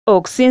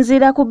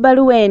Okusinziira ku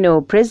bbaluwa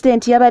eno,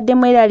 Pulezidenti yabadde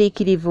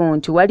mweraliikirivu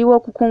nti waliwo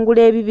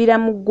okukungula ebibira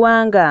mu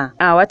ggwanga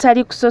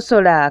awatali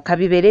kusosola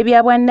kabibere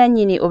bya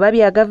bwannannyini oba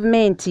bya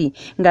gavumenti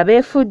nga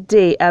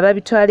beefudde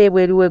ababitwala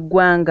ebweru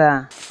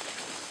w'eggwanga.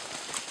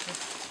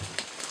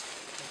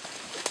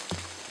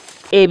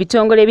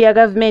 Ebitongole bya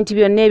gavumenti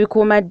byonna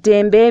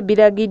ebikuumaddembe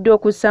biragiddwa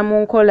okussa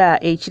mu nkola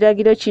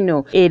ekiragiro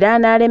kino era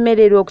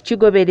n'alemererwa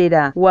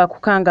okukigoberera wa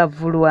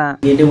kukangavvulwa.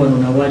 Mugende wano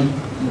nawali,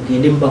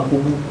 mugende mu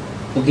bakugu,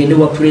 mugende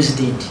wa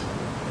President.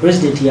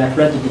 President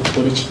yatulagidde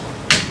tukole ki?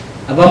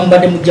 Abamu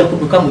badde mujja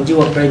kudduka mujje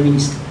wa Prime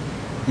Minister.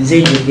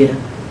 Nze njogera.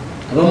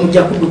 Abamu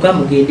mujja kudduka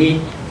mugende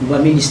mu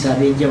baminisita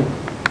ab'enjawulo.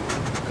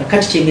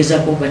 Kakati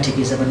kyengezaako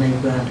bategeeza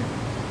bannayuganda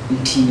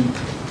nti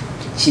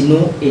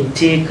kino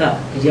etteeka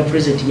erya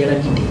President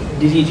yalagidde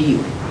liririyo.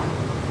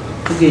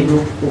 Tugenda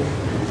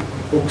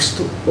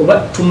oba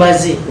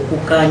tumaze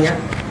okukkaanya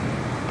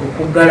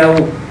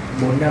okuggalawo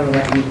bonna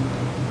ababadde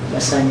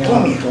basaanyawo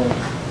omutongo.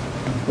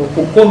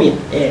 Okukomya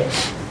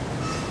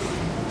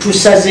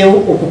tusazeewo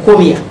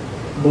okukomya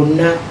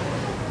bonna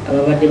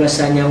ababadde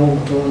basaanyawo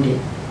obutonde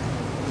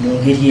mu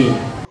ngeri eyo.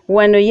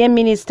 Wano ye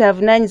minisita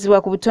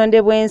avunaanyizibwa ku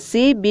butonde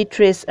bw'ensi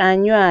Beatrice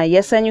Anywa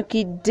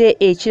yasanyukidde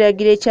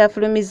ekiragiro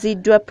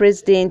ekyafulumiziddwa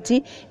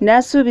Pulezidenti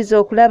n'asuubiza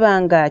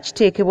okulaba nga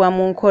kiteekebwa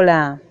mu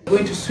nkola. We're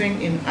going to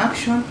swing in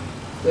action.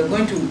 We're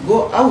going to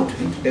go out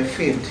into the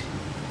field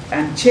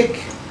and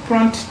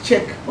prompt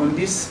check on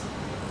these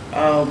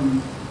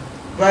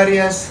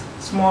various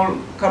small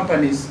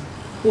companies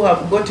who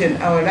have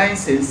gotten our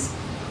license,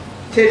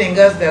 telling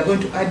us they are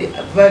going to add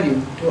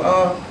value to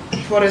our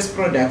forest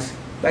products,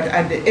 but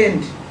at the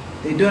end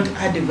they don't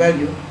add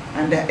value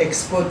and are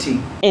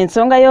exporting.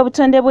 Ensonga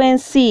y'obutonde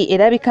bw'ensi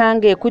erabika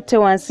ng'ekutte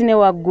wansi ne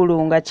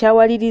waggulu nga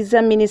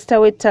kyawaliriza minisita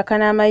w'ettaka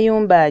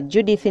n'amayumba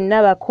Judith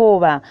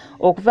Nabakooba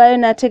okuvaayo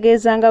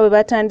n'ategeeza nga bwe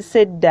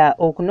batandise dda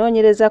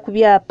okunoonyereza ku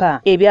byapa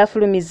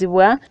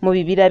ebyafulumizibwa mu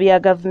bibira bya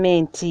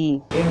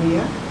gavumenti.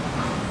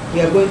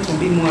 We are going to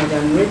be more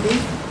than ready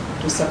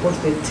to support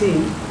the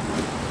team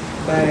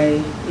by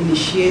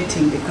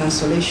initiating the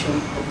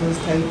cancellation of those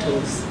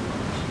titles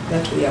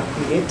that we have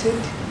created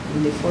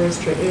in the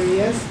forestry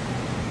areas,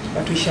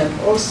 but we shall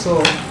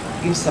also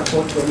give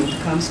support when it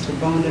comes to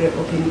boundary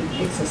opening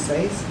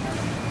exercise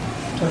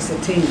to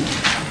ascertain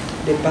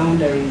the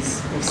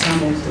boundaries of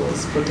some of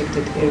those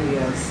protected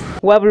areas.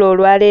 Wabula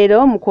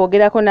olwaleero mu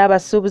kwogerako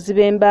n'abasuubuzi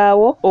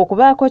b'Embaawo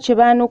okubaako kye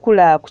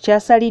baanukula ku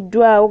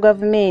kyasaliddwawo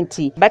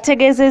gavumenti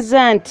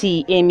bategeezezza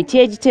nti emiti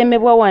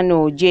egitemebwa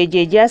wano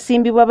gyegyo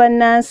egyasimbibwa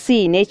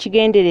bannansi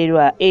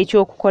n'ekigendererwa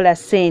eky'okukola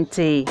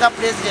ssente. Nga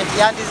Pulezidenti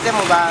yandize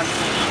mu bantu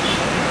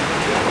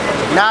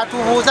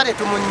n'atubuuza ne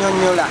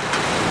tumunnyonnyola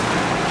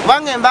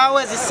kubanga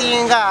Embaawo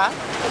ezisinga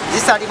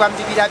zisalibwa mu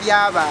bibira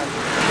by'abantu.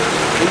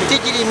 Emiti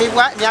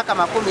girimibwa emyaka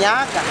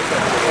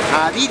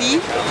 20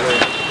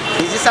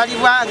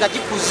 ezisalibwa nga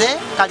gikuze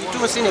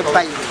kalituusi ne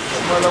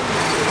bayiro.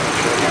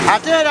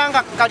 Ate era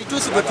nga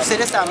kalituusi bwe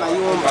tuseresa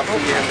amayumba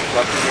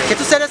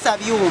tetuseresa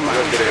byuma,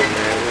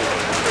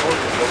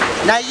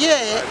 naye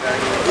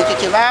ekyo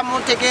kye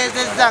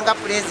baamutegeezezza nga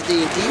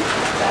Pulezidenti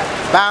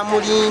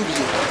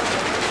baamulimbye.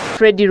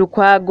 Fred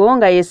Lukwago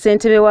nga ye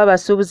ssentebe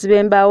w'abasuubuzi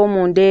b'Embaawo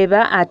mu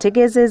Ndeeba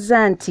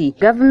ategeezezza nti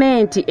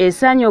gavumenti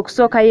esaanye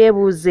okusooka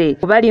yeebuuze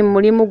ku bali mu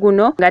mulimu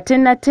guno nga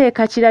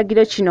tennateeka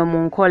kiragiro kino mu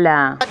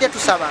nkola. Badde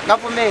tusaba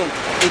gavumenti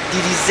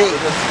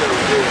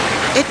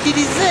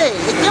eddirize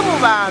ejje mu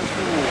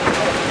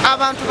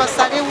abantu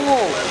basalewo,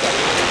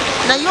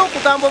 naye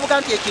okugamba obuga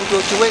nti ekintu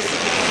okiweze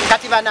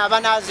kati bano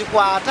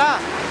abanaazikwata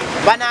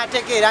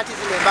banaategeera nti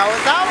zino Embaawo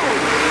zaamu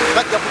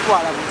bajja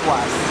kutwala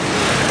butwazi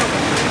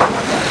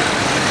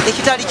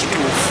ekitali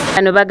kituufu.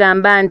 Bano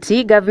bagamba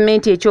nti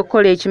gavumenti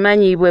ekyokukola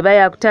ekimanyiibwe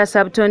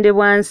bayakutaasa butonde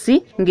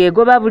bwansi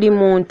ng'egoba buli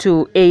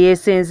muntu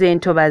eyeesenza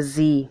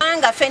entobazi.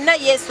 Nga ffenna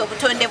yesu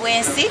obutonde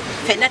bw'ensi,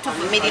 ffenna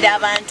tuvumirira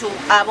abantu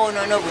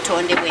aboonoona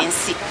obutonde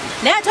bw'ensi.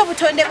 Naye ate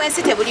obutonde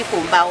bw'ensi tebuli ku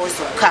Mbaawo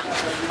zokka.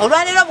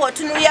 Olwaleero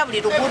bw'otunuulira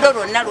buli luguudo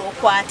lwonna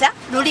lw'okwata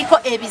luliko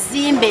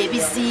ebizimbe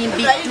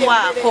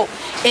ebizimbiddwako.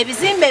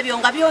 Ebizimbe ebyo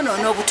nga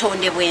byonoona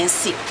obutonde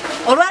bw'ensi.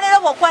 Olwaleero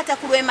bw'okwata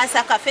ku lw'e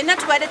Masaka ffenna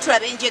tubadde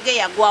tulaba enjege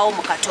yagwawo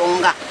mu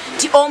Katonga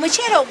nti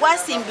omuceere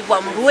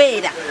ogwasimbibwa mu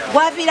Lwera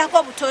gwaviirako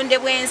obutonde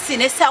bw'ensi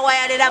n'essaawa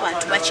ya leero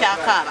abantu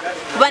bakyakaaba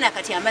kuba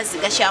nakati amazzi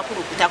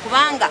gakyakulukuta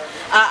kubanga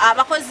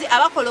abakozi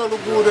abakola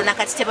oluguudo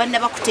nakati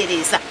tebannaba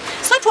kutereeza.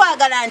 So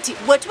twagala nti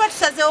bwe tuba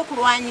tusazeewo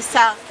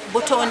okulwanyisa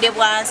butonde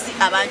bwansi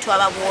abantu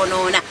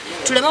ababwonoona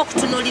tuleme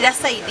okutunuulira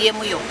sayidi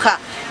emu yokka,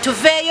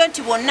 tuveeyo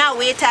nti bonna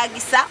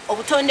weetaagisa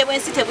obutonde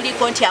bw'ensi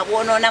tebuliko nti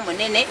abwonoona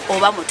munene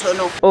oba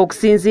mutono.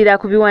 Okusinziira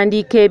ku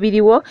biwandiiko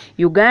ebiriwo,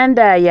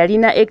 Uganda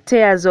yalina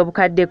hectares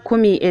obukadde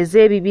 10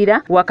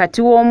 ez'ebibira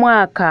wakati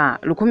w'omwaka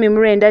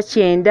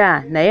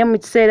 1990, naye mu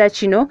kiseera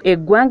kino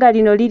eggwanga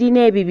lino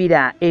lirina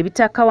ebibira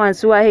ebitakka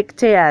wansi wa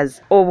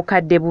hectares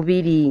obukadde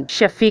 2.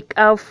 Shafiq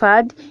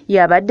Alfad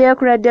yabaddeyo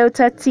ku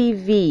Delta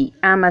TV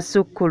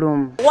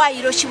Amasukkulum.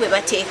 Waayiro ki bwe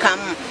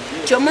bateekamu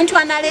nti omuntu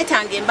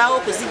anaaleetanga Embaawo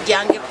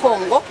okuzijjanga e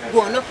Congo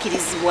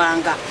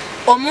gw'onokkirizibwanga.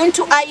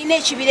 omuntu ayina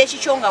ekibira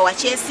ekikyo nga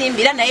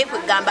wakyesimbira naye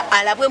kwegamba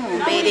alabwe mu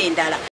mbeera endala.